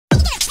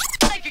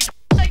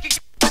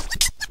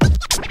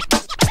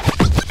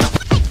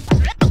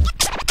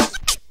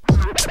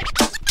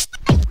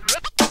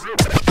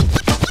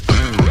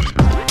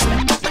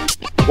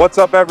What's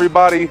up,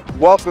 everybody?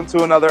 Welcome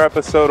to another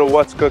episode of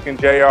What's Cooking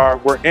JR.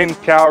 We're in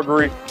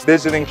Calgary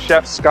visiting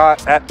Chef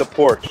Scott at the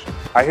Porch.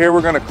 I hear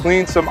we're gonna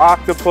clean some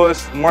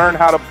octopus, learn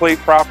how to plate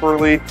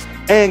properly,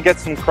 and get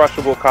some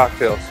crushable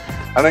cocktails.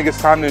 I think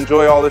it's time to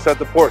enjoy all this at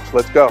the Porch.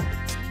 Let's go.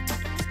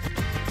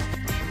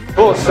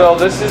 Cool, so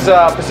this is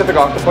Pacific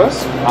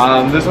octopus.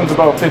 This one's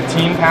about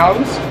 15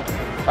 pounds.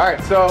 All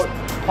right, so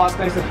pot's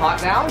nice and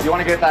hot now. You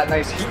want to get that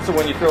nice heat, so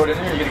when you throw it in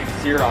there, you're gonna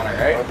get sear on it,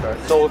 right?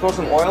 Okay. So we'll throw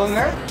some oil in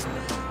there.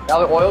 Now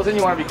the oil's in,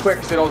 you want to be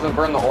quick so it doesn't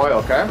burn the oil,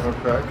 okay?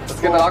 Okay.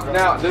 Let's get that.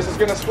 Now, this is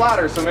gonna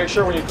splatter, so make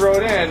sure when you throw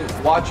it in,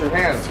 watch your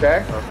hands,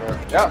 okay? Okay.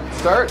 Yep,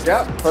 start,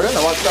 yep, put it in,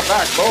 then one step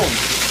back, boom.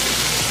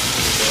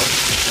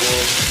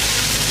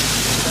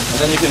 And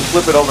then you can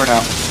flip it over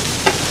now.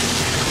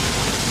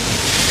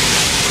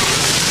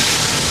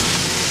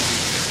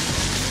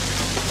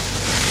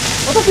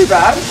 Not too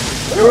bad.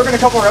 You work in a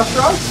couple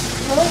restaurants?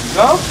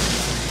 No?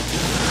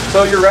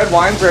 So your red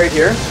wine's right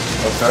here.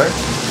 Okay.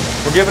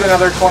 We'll give it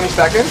another 20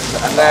 seconds,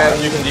 and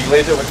then you can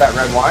deglaze it with that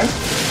red wine.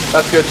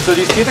 That's good. So do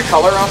you see the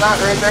color on that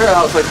right there?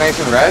 How it's like nice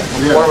and red?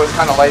 Before it was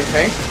kind of light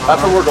pink. That's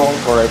what we're going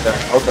for right there.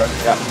 Okay.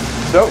 Yeah.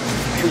 So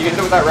you can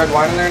do it with that red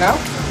wine in there now.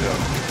 Yeah.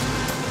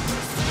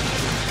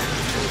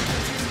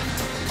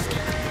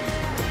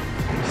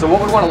 So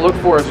what we want to look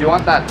for is you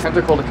want that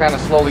tentacle to kind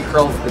of slowly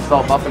curl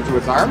itself up into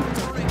its arm.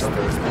 Okay.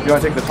 You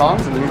want to take the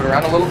tongs and move it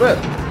around a little bit.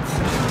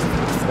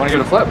 Want to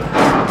give it a flip?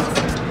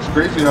 It's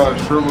crazy how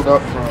it shriveled up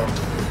from.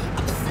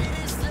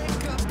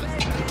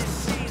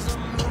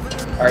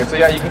 All right, so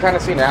yeah, you can kind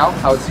of see now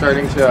how it's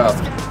starting to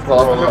roll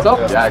up with itself.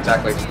 Yeah,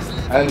 exactly.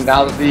 And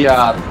now that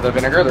the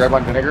vinegar, the red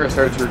wine vinegar, has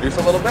started to reduce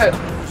a little bit,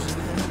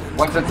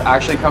 once it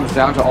actually comes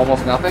down to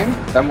almost nothing,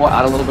 then we'll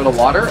add a little bit of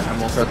water and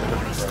we'll start the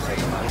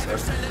cooking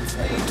process.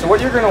 So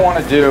what you're going to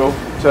want to do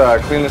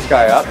to clean this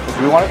guy up is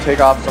we want to take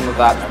off some of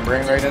that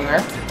membrane right in there.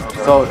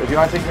 Okay. So if you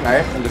want to take your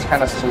knife and just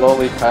kind of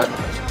slowly cut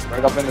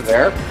right up into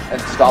there and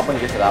stop when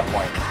you get to that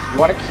point. You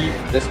want to keep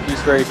this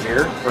piece right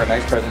here for a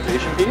nice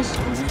presentation piece,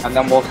 and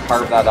then we'll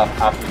carve that up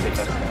after you take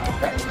that skin out,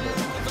 okay?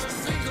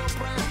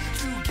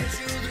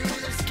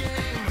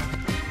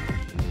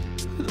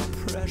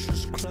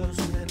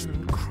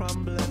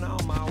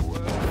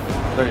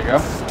 There you go.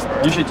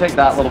 You should take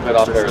that little bit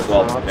off there as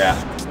well. Yeah,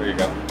 there you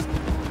go.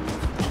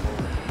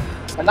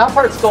 And that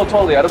part's still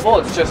totally edible,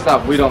 it's just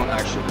that we don't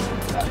actually do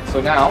that.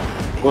 So now,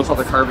 we'll start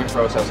the carving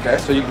process, okay?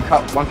 So you can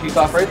cut one piece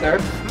off right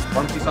there,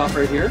 one piece off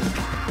right here.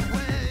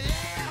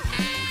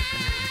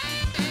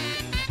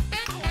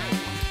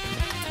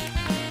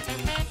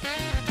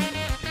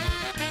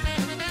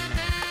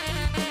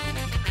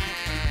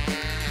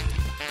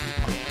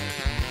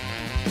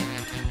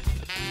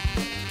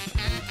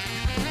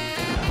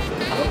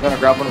 I'm gonna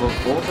grab one of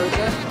those bowls right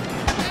there.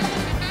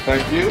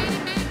 Thank you.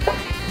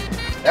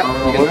 Yep,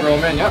 you can throw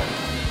them in, yep.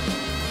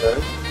 Okay.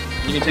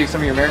 You can take some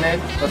of your marinade,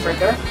 that's right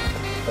there.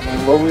 And then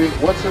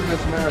what's in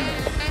this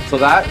marinade? So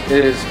that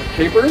is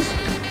capers,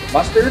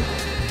 mustard,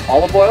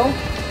 olive oil,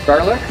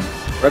 garlic,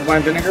 red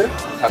wine vinegar,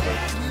 pepper.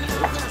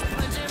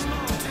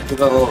 Give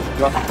that a little.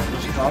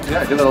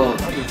 Yeah, give it a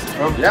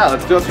little. Yeah,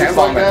 let's do a pan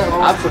bomb.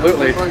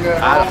 Absolutely.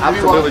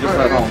 Absolutely, just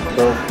at home.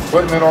 So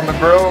putting it on the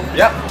grill?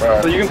 Yep.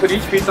 Right. So you can put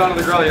each piece onto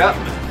the grill, yep.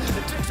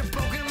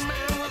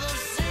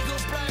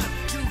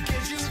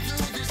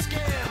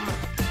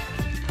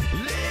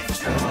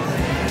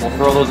 We'll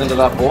throw those into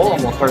that bowl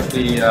and we'll start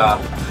the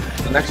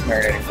next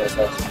marinating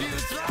process.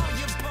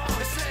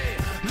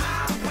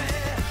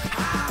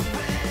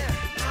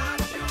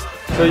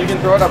 So you can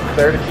throw it up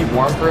there to keep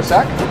warm for a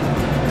sec.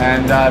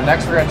 And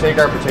next we're going to take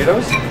our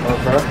potatoes.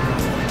 Okay.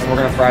 And we're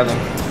going to fry them.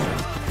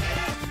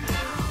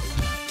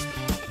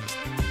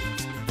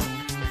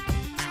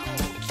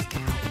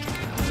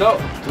 So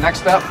next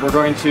step, we're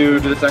going to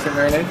do the second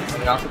marinade on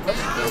the octopus.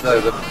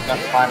 The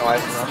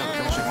finalizing one, the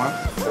finishing one.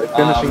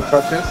 Finishing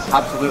touches?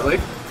 Absolutely.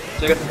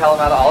 So you get the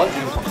Kalamata olives,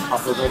 you can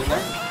pop those right in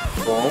there.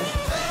 Boom.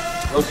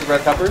 Roasted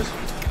red peppers.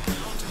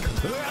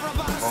 Boom.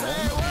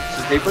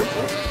 Some capers.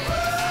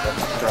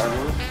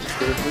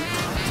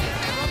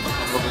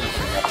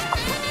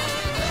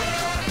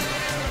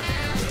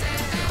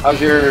 How's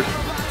your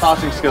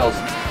tossing skills?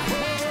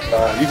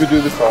 You could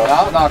do the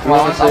sauce. No, come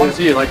on. I want to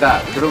see it like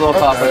that. Give it a little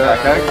toss like that,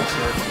 okay?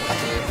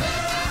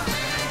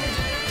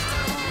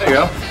 There you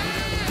go.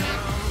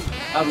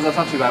 That's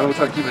not too bad. We'll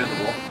try to keep it in the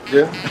bowl.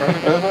 Yeah,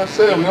 as I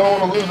said, we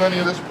don't want to lose any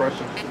of this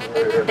pressure.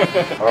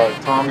 All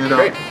right, Tom, you're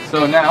Great.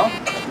 So now,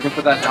 you can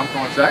put that down for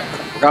 1 sec.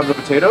 Grab the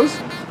potatoes.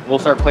 We'll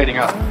start plating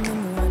up.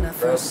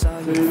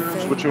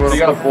 What you want So you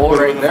got a bowl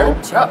right there.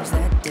 Yep.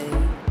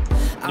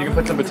 You can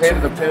put the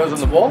potatoes in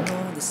the bowl.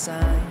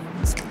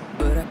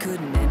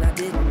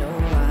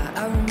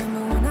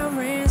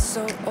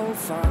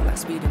 Like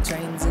speeding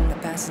trains in the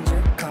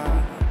passenger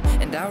car,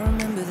 and I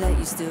remember that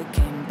you still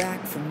came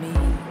back for me.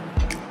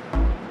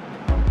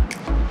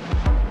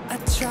 I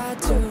tried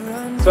to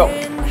run. So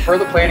for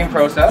the plating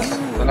process,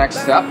 the next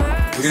step,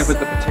 we're gonna put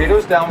the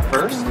potatoes down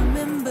first.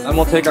 Then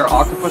we'll take our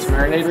octopus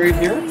marinade right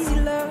here.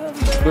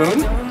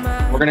 Spoon.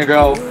 We're gonna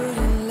go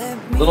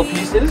little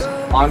pieces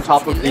on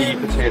top of the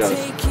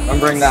potatoes.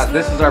 Remembering that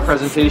this is our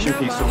presentation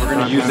piece, so we're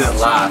going to use it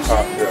last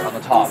on the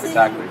top,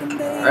 exactly.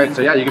 All right,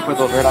 so yeah, you can put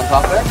those right on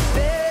top there.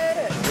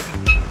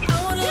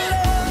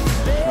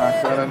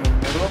 Smack that in the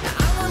middle.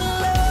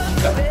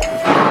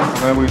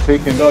 And then we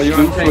take in So you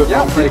want to take, a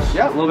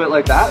little bit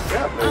like that.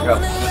 Yeah, there you go.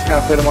 Just kind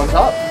of put them on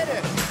top.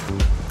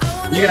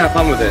 You can have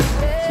fun with it.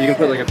 So you can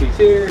put like a piece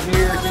here,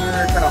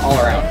 kind of all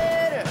around.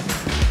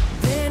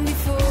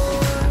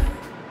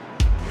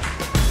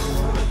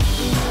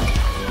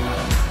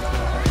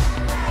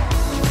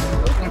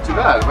 Not too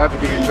bad. I'm happy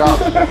to do your job.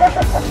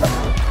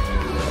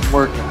 I'm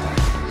working.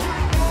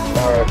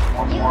 Alright,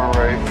 one more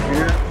right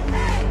here.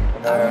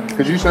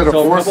 Because you said a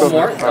so fourth a of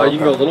more. it. You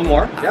can go a little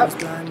more. Yep.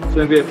 So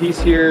maybe a piece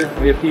here,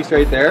 maybe a piece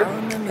right there.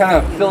 Kind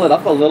of fill it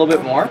up a little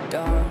bit more.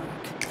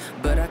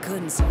 But I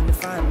couldn't seem to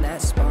find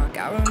that spark.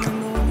 I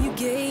remember when you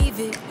gave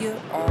it your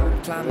all,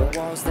 climbing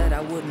walls that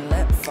I wouldn't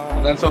let fall.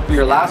 And then so for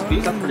your last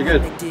piece, that's pretty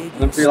good. And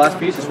then for your last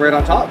piece, it's right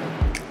on top.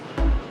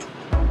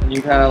 And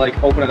you kind of like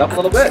open it up a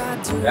little bit.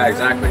 Yeah,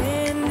 exactly.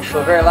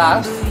 So very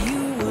last,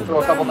 throw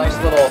a couple nice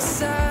little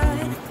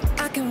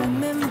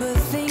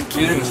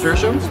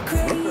nasturtiums.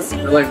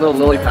 They're like little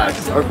lily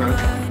pads. Okay.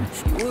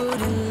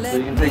 So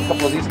you can take a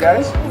couple of these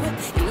guys.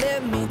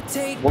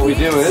 What we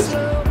do is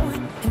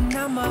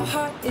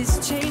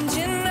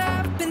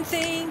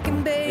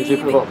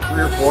usually put about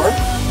 3 or 4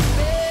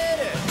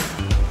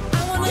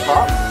 on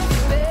top.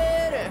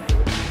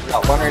 We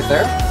got one right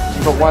there.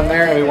 You put one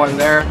there, maybe one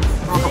there.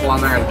 Throw a couple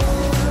on there and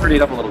pretty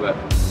it up a little bit.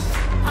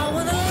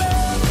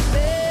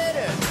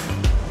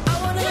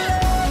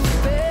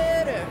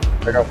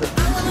 I got the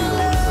greasy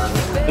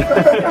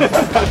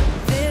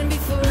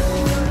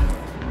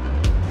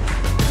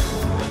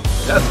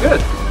That's good.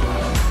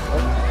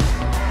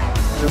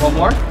 Do one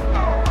more?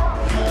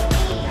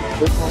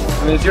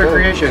 I mean, it's your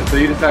creation, so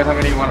you decide how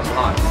many you want to put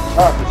on.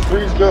 because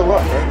 3 is good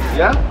luck, right?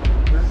 Yeah?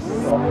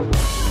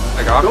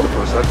 Like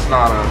octopus, that's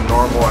not a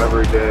normal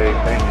everyday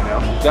thing, you know?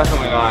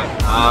 Definitely not.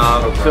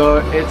 So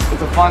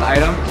it's a fun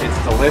item. It's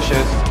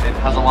delicious. It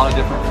has a lot of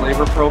different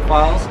flavor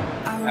profiles.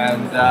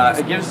 And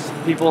it gives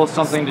people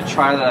something to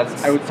try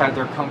that's outside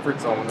their comfort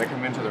zone when they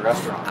come into the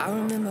restaurant. I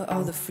remember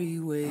all the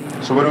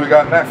freeways. So what do we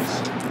got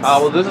next?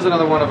 Well, this is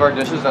another one of our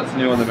dishes that's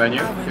new on the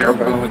menu. Here we're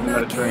going with the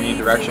Mediterranean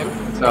direction.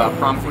 It's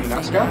prawn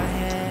puttanesca.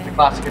 It's a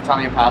classic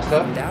Italian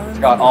pasta. It's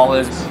got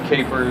olives,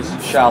 capers,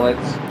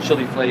 shallots,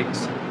 chili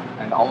flakes,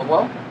 and olive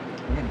oil.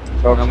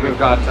 So And then we've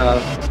got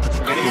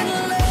spaghetti.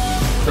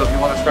 So if you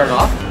want to start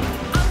off.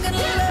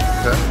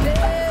 Okay.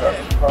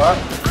 Alright.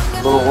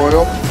 A little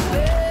oil.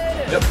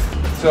 Yep.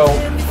 So a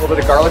little bit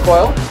of garlic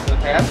oil in the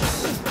pan.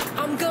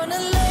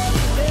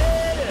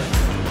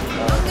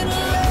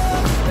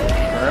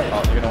 Alright.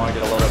 Oh, you're gonna want to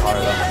get a little bit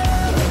hotter though.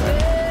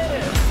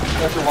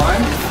 Got your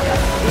wine?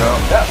 Yeah.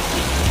 Yeah.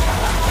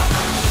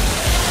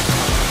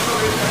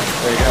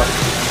 There you go.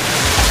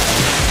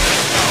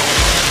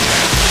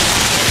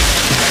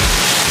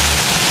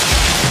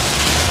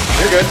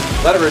 You're good.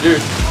 Let it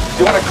reduce.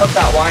 You want to cook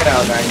that wine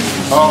out, man.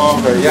 Oh,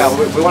 okay. Yeah,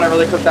 we want to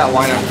really cook that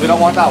wine out. We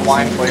don't want that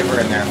wine flavor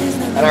in there.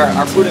 And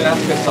our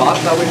puttanesca sauce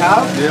that we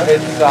have,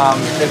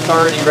 it's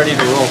already ready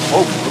to roll.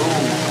 Oh,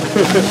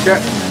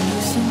 shit.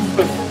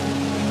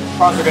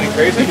 Prawns are getting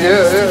crazy.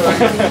 Yeah.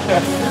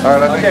 All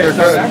right, I think they're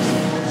good.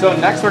 So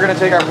next we're going to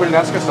take our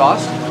puttanesca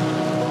sauce.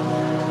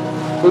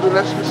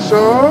 Puttanesca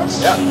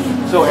sauce? Yeah.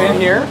 So in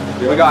here,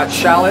 we got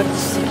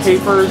shallots,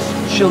 capers,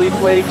 chili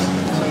flakes,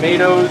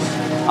 tomatoes,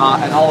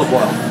 and olive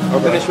oil. We'll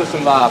finish with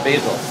some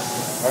basil.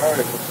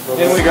 Alright.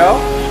 In we go.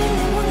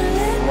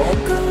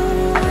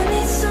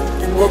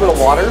 A little bit of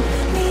water.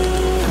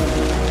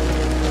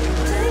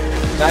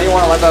 Now you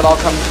want to let that all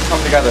come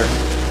together.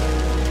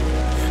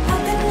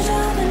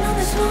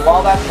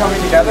 While that's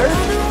coming together,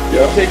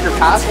 you take your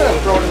pasta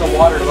and throw it in the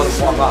water to let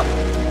it warm up.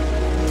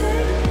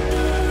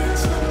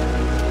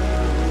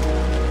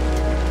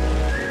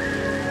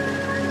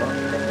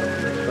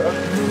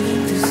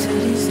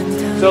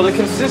 So the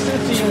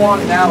consistency you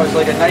want now is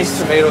like a nice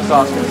tomato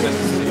sauce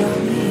consistency.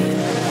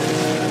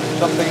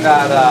 Something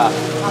that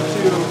not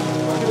too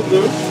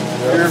loose.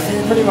 You're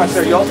pretty much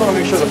there. You also want to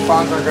make sure the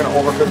prawns aren't going to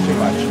overcook too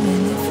much.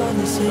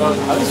 So I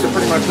think you're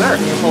pretty much there.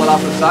 You can pull it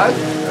off to the side.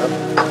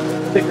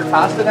 Yep. Take your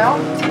pasta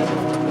down.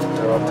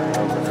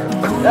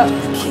 Yeah.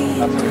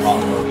 That's what we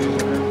want.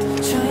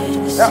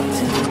 Yeah.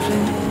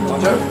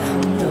 Watch out.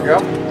 There you go.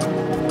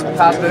 And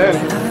pasta in.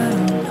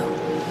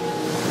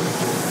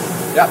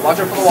 Yeah, watch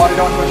out for the water.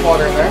 Don't want too much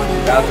water in there.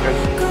 Yeah, that's good.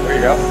 There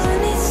you go.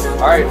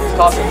 Alright, it's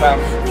tossing time.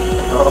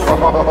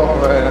 Oh,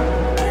 man.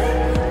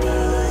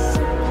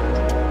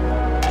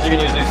 You can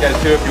use these guys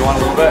too if you want a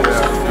little bit.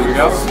 Yeah. There we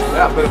go.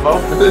 Yeah, put it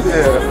both.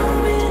 Yeah.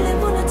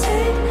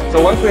 So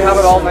once we have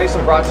it all nice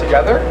and brought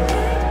together,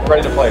 we're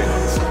ready to plate.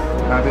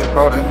 Now they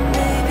caught it.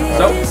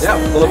 So, yeah,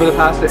 a little bit of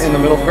pasta in the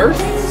middle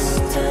first.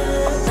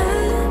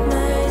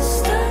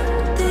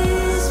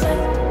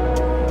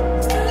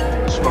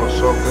 It smells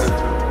so good.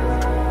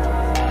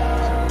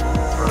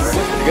 Alright.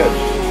 Pretty good.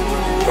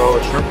 So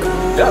it's shrimp.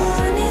 Yep.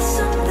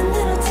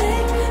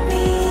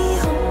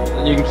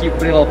 And you you can keep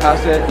putting a little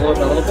pasta a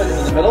little bit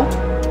into the middle.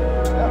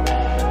 Yeah.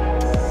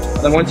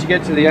 And then once you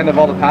get to the end of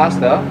all the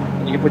pasta,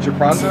 you can put your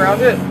prawns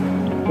around it.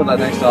 Put that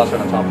nice sauce right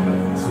on top of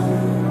it.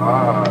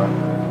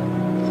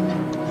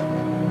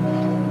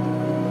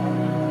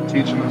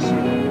 Teaching us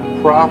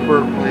some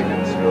proper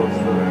plating skills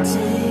today.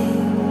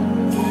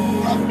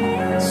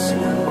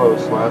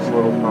 Close, last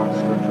little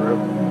pasta drip.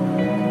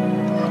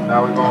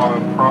 Now we go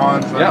on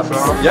prawns and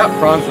sauce. Yep,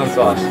 prawns and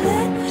sauce.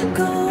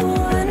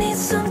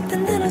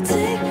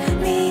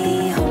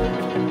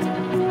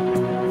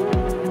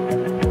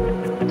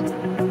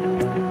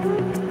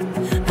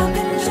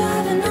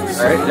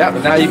 Alright, yeah,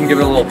 but now you can give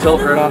it a little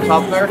tilt right on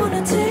top there.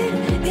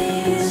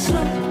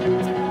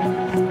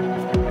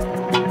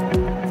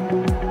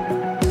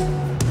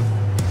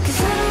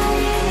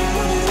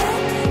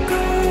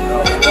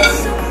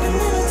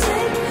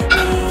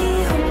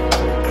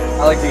 I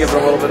like to give it a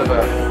little bit of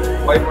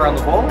a wipe around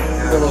the bowl.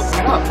 Yeah. A little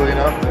clean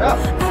up. Yeah.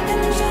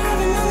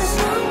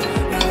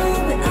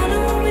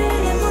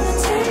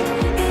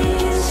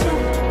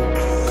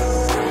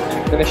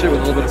 Finish it with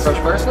a little bit of fresh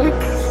parsley.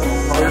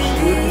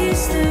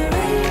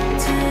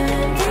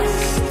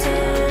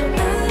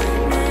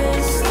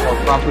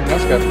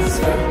 Thank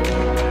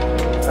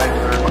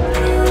you very much.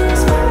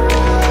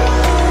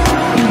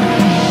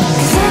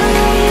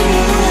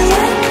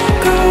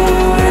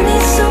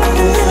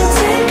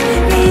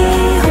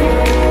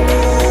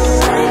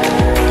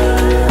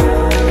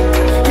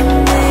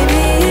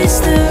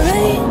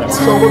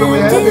 So what do we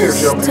have here,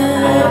 Joe? We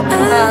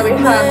have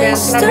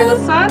Canabilla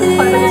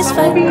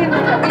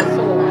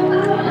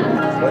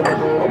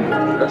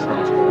That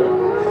sounds good.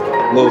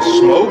 A little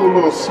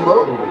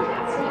smoke.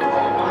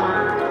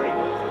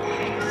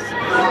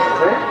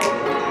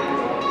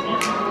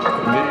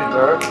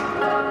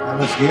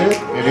 That's good.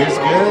 It is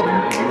good.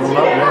 We'll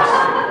love this.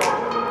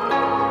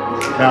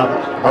 Now,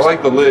 I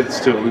like the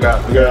lids too. We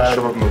got to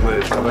show them the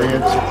lids. the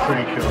lids are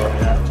pretty cool.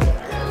 Yeah.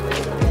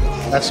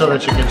 That's so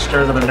that you can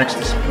stir them and mix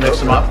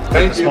them up.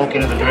 Get the smoke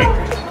into the drink.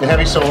 The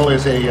Heavy Soul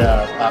is a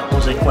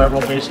Jose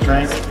Cuervo based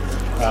drink.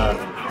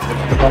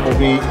 The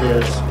Bumblebee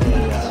is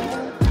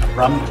a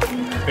rum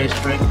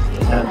based drink,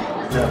 and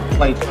the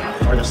Plate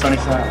or the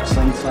Sunnyside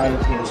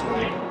is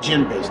a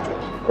gin based drink.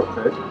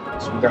 Okay.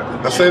 So we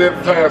got. Let's say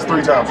that fast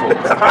 3 times for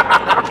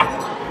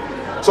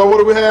us. So what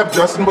do we have,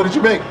 Justin? What did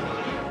you make?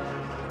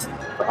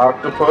 The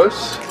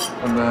octopus,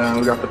 and then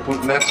we got the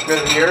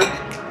puttanesca here.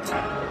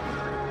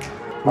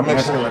 That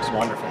looks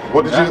wonderful.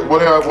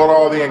 What are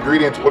all the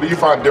ingredients? What do you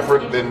find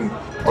different than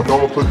a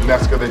normal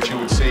puttanesca that you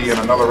would see in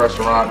another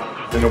restaurant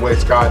than the way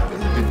Scott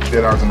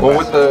did ours in the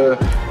past?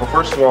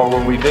 First of all,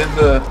 when we did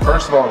the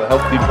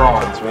healthy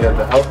prawns, we had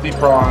the healthy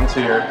prawns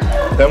here.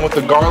 Then with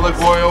the garlic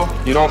oil,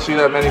 you don't see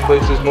that many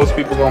places. Most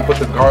people gonna put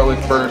the garlic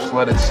first,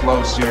 let it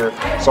slow sear.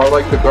 So I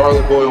like the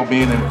garlic oil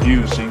being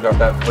infused, so you got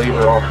that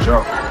flavor off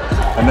jump.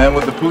 And then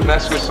with the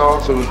puttanesca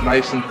sauce, it was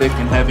nice and thick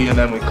and heavy, and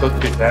then we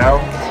cooked it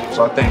down.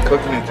 So I think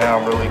cooking it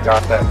down really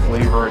got that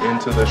flavor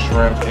into the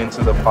shrimp,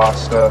 into the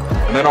pasta,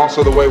 and then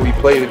also the way we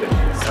plated it.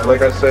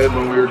 Like I said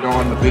when we were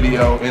doing the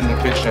video in the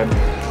kitchen,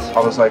 I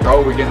was like,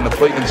 oh, we're getting the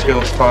plating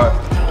skills taught.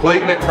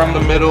 Plating it from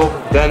the middle,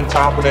 then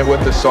topping it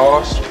with the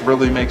sauce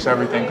really makes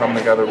everything come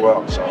together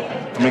well. So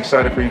I'm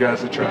excited for you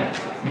guys to try it.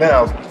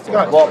 Now,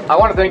 Scott, Well, I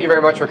want to thank you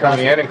very much for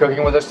coming in and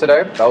cooking with us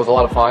today. That was a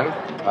lot of fun.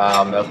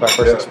 That was my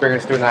first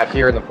experience doing that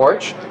here in the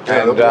porch. Yeah, and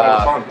that was a lot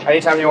of fun.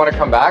 Anytime you want to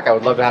come back, I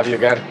would love to have you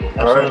again.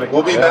 All right,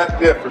 we'll be back.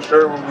 Yeah, for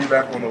sure. We'll be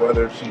back when the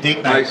weather's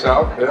Date night. nice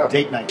out. Yeah.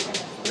 Date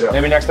night. Yeah.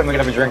 Maybe next time we can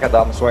have a drink at the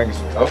On the Swings.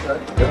 Okay.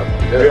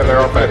 yeah, they're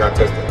all back. I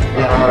tested.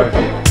 Yeah. All right.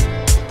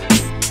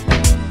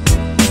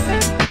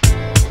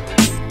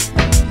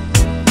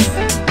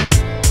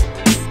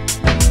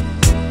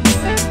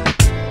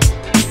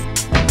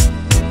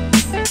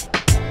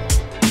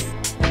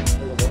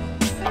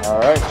 All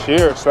right,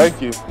 cheers.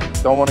 Thank you.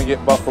 Don't want to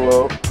get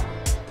buffalo.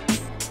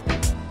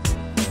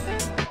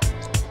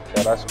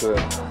 Yeah, that's good.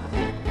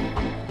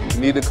 You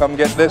need to come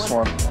get this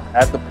one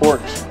at the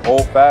porch,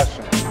 old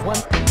fashioned.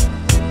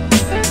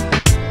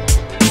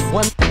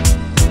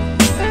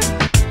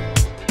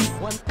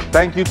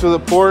 Thank you to the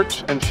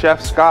porch and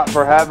Chef Scott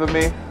for having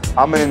me.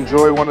 I'm gonna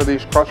enjoy one of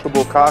these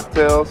crushable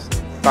cocktails.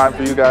 Time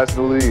for you guys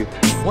to leave.